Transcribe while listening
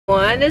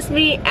It's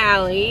me,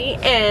 Allie,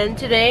 and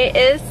today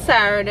is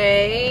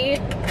Saturday,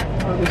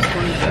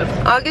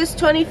 August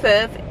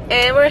 25th,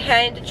 and we're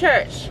heading to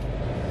church.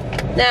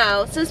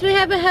 Now, since we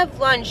haven't had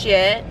lunch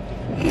yet,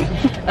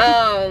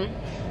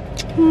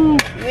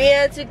 we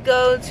had to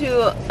go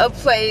to a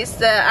place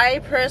that I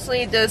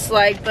personally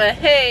dislike, but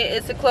hey,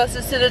 it's the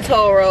closest to the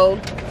toll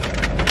road.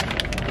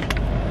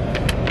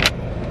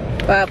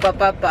 Ba ba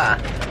ba ba.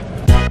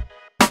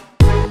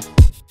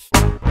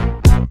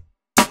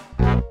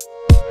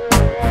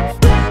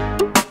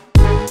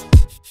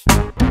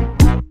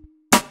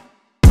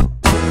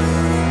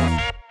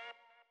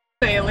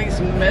 They at least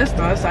missed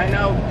us, I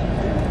know.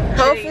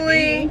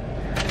 Hopefully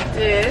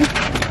did.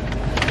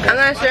 I'm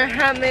not sure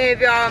how many of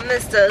y'all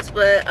missed us,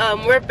 but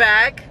we're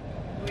back.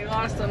 We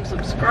lost some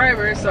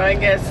subscribers, so I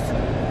guess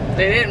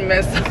they didn't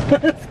miss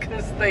us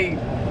because they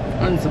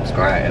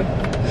unsubscribed.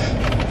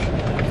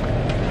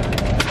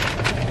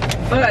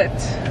 But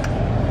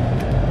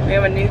we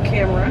have a new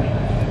camera.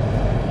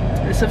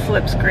 It's a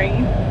flip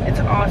screen. It's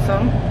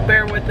awesome.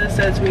 Bear with us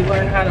as we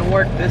learn how to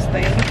work this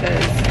thing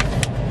because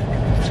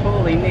it's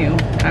totally new.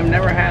 I've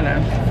never had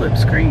a flip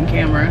screen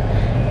camera,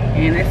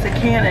 and it's a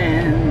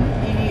Canon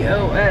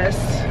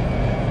EOS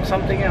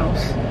something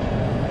else.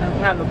 I don't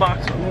have the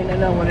box with me to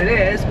know what it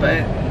is,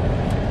 but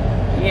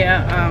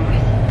yeah,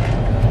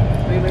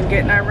 we've been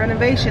getting our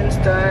renovations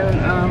done.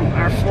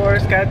 Our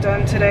floors got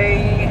done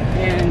today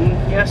and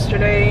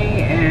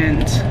yesterday,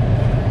 and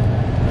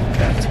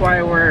that's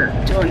why we're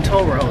doing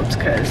toll roads,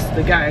 because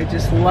the guy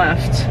just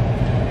left.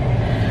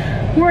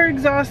 We're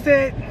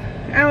exhausted.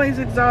 Allie's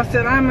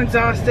exhausted. I'm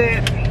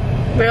exhausted.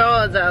 We're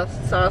all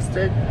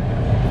exhausted.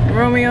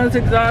 Romeo's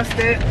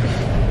exhausted.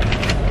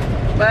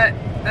 But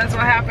that's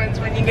what happens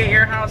when you get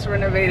your house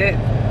renovated.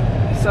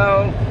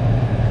 So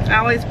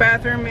Allie's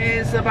bathroom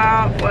is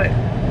about what,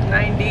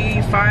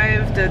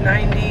 95 to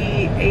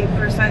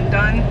 98%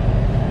 done.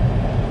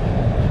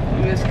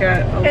 We just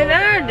got a in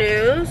our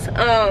news,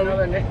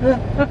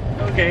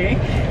 okay.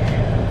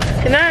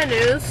 In our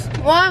news,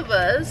 one of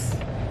us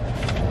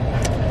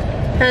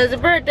has a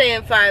birthday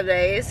in 5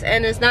 days,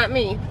 and it's not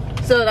me.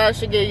 So that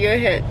should give you a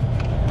hint.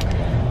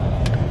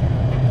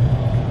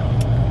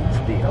 It's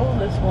the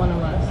oldest one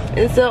of us.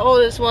 It's the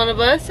oldest one of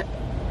us,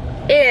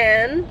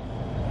 and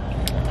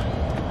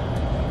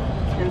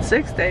in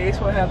 6 days,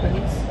 what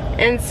happens?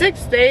 in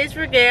 6 days,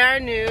 we get our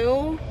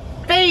new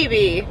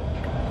baby.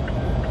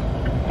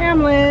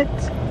 Hamlet,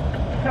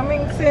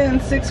 coming soon,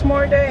 6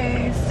 more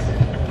days.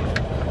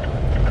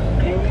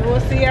 And you will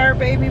see our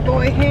baby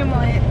boy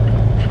Hamlet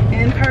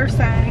in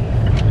person.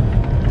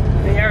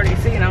 You already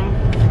seen him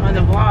on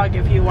the vlog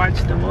if you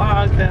watched the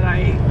vlog that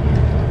I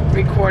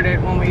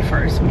recorded when we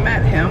first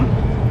met him.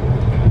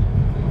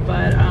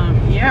 But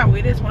yeah,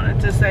 we just wanted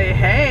to say,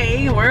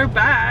 hey, we're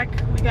back.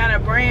 We got a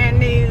brand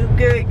new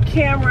good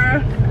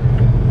camera.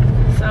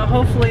 So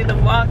hopefully the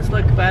vlogs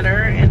look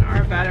better and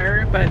are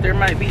better, but there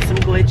might be some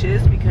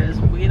glitches because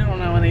we don't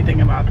know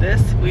anything about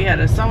this. We had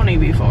a Sony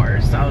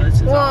before, so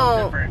this is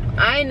all different.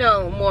 I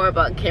know more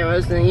about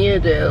cameras than you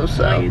do,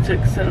 so. Oh, you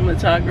took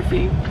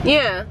cinematography?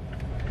 Yeah.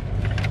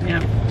 Yeah.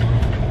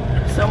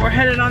 So we're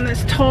headed on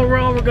this toll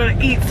road. We're gonna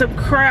eat some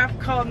crap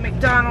called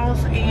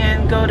McDonald's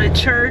and go to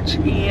church.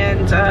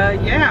 And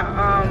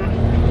yeah,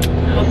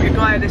 hope you're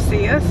glad to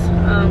see us.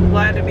 I'm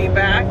glad to be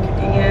back.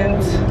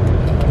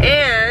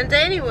 And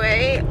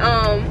anyway,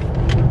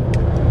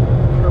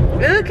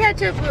 we'll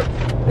catch up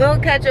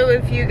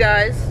with you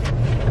guys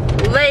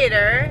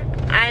later.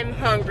 I'm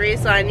hungry,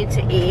 so I need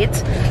to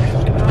eat.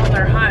 Oh,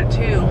 they're hot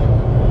too.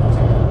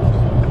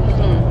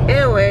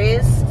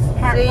 Anyways,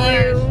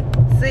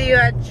 see you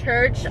at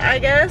church, I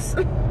guess.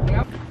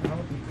 Yep.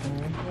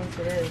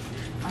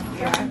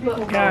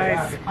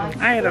 Guys,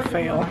 I had a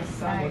fail.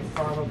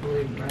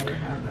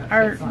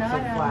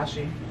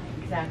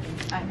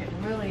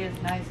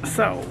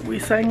 So we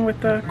sang with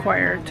the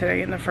choir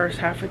today in the first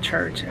half of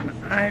church, and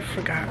I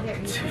forgot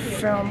to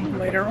film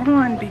later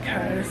on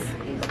because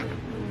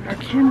our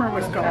camera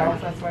was gone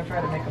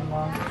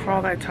for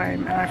all that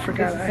time, and I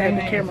forgot I had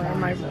the camera in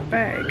my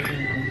bag.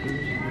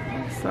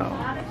 So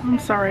I'm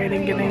sorry I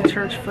didn't get any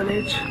church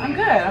footage. I'm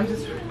good. I'm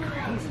just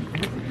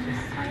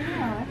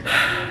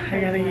I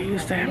gotta get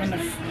used to having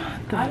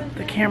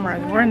the camera.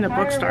 We're in the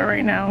bookstore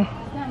right now.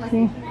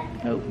 See?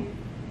 Oh.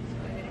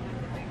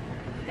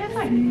 The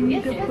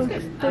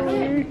bookstore.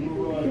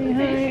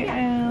 Say hi,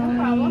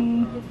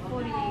 Allie.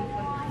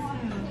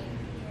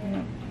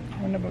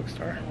 We're in the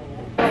bookstore.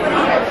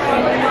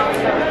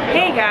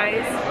 Hey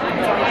guys,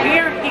 we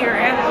are here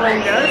at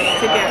Linda's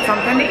to get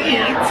something to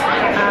eat.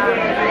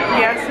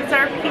 Yes, it's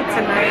our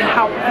pizza night.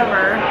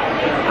 However,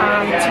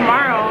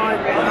 tomorrow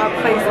a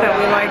place that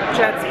we like,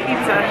 Jet's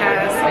Pizza,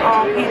 has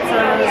all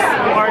pizzas,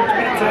 large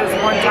pizzas,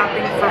 one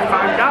topping for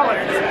 $5.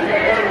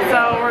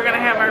 So we're gonna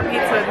have our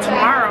pizza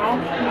tomorrow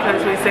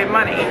because we save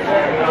money.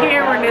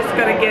 Here we're just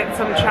gonna get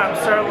some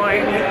chopped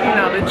sirloin, you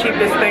know, the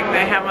cheapest thing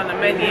they have on the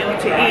menu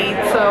to eat.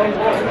 So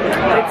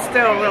it's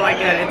still really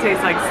good. It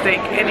tastes like steak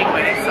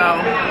anyway. So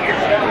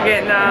we're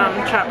getting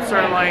chopped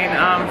sirloin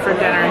for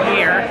dinner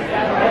here.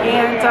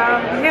 And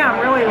yeah, I'm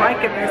really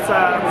liking this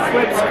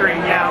flip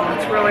screen now.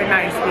 It's really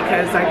nice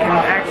because I can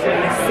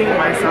actually see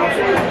myself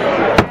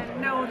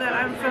and know that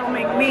I'm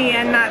filming me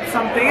and not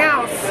something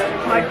else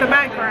like the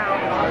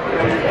background.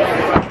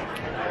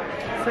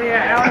 So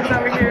yeah, Alex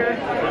over here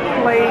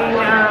playing,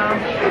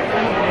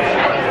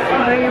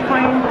 what are you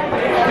playing?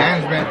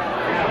 Management.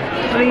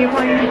 What are you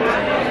playing?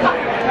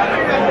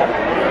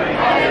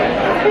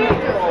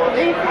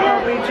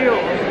 Jewel.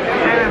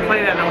 I haven't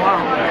played that in a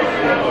while.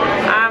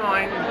 I'm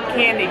on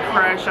Candy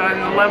Crush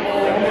on level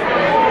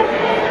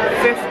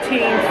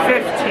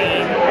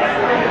 1515.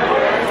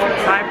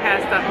 So I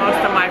passed up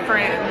most of my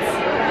friends.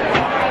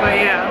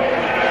 But yeah.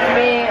 I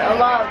mean, a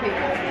lot of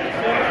people.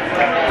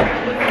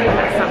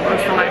 That's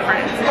most of my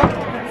friends.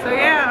 So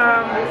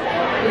yeah,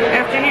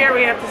 after here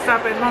we have to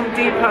stop at Home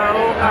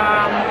Depot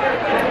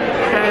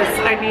because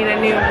I need a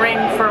new ring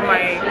for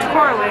my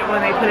toilet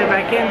when they put it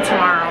back in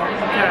tomorrow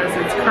because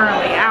it's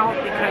currently out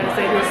because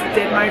they just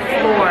did my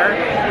floor.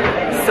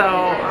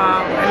 So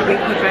it'll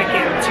be put back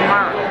in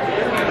tomorrow.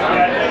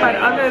 But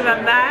other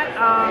than that,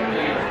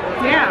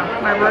 yeah,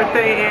 my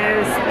birthday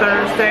is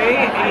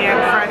Thursday and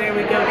Friday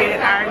we go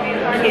get our new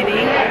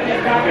kitty,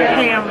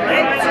 Hamlet,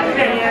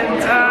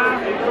 and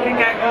I think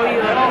I owe you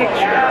a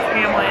picture of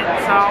Hamlet,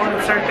 so I'll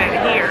insert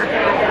that here.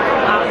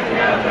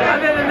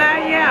 Other than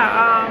that,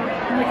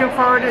 yeah, looking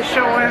forward to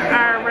showing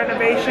our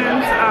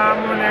renovations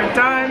when they're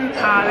done.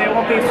 They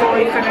won't be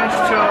fully finished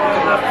till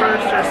the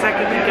 1st or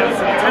 2nd week of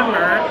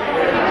September.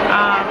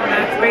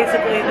 That's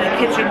basically the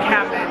kitchen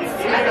cabinets.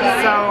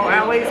 So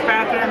Ellie's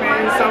bathroom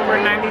is over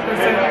 90%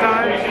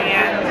 done,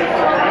 and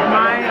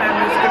mine,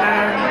 I'm just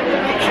gonna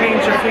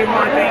change a few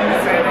more things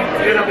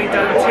and it'll be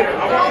done too.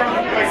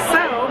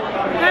 So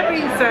that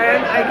being said,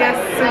 I guess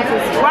since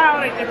it's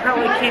loud and you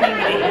probably can't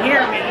even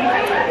hear me,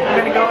 I'm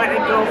gonna go ahead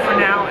and go for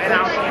now, and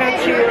I'll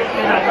catch you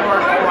in a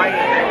more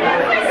quiet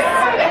place.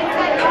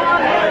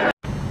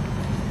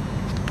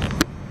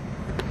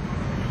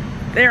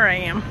 There I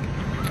am.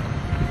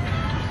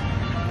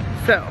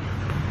 So,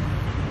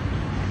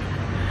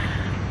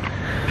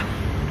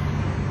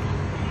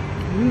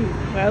 ooh,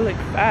 I look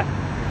fat.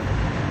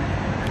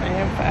 I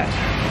am fat.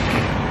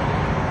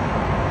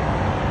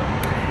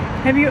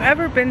 Have you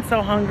ever been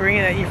so hungry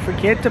that you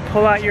forget to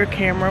pull out your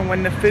camera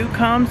when the food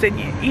comes and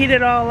you eat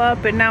it all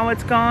up and now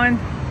it's gone?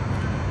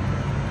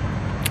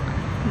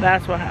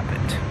 That's what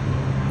happened.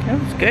 It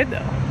was good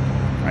though.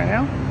 Right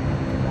now?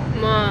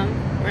 Mom,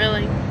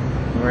 really?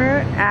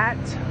 We're at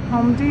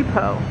Home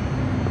Depot.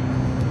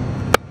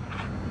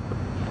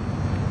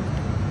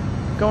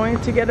 Going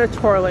to get a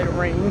toilet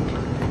ring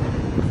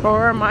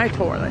for my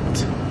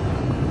toilet.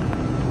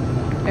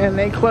 And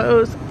they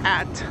close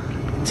at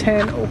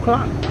 10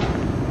 o'clock.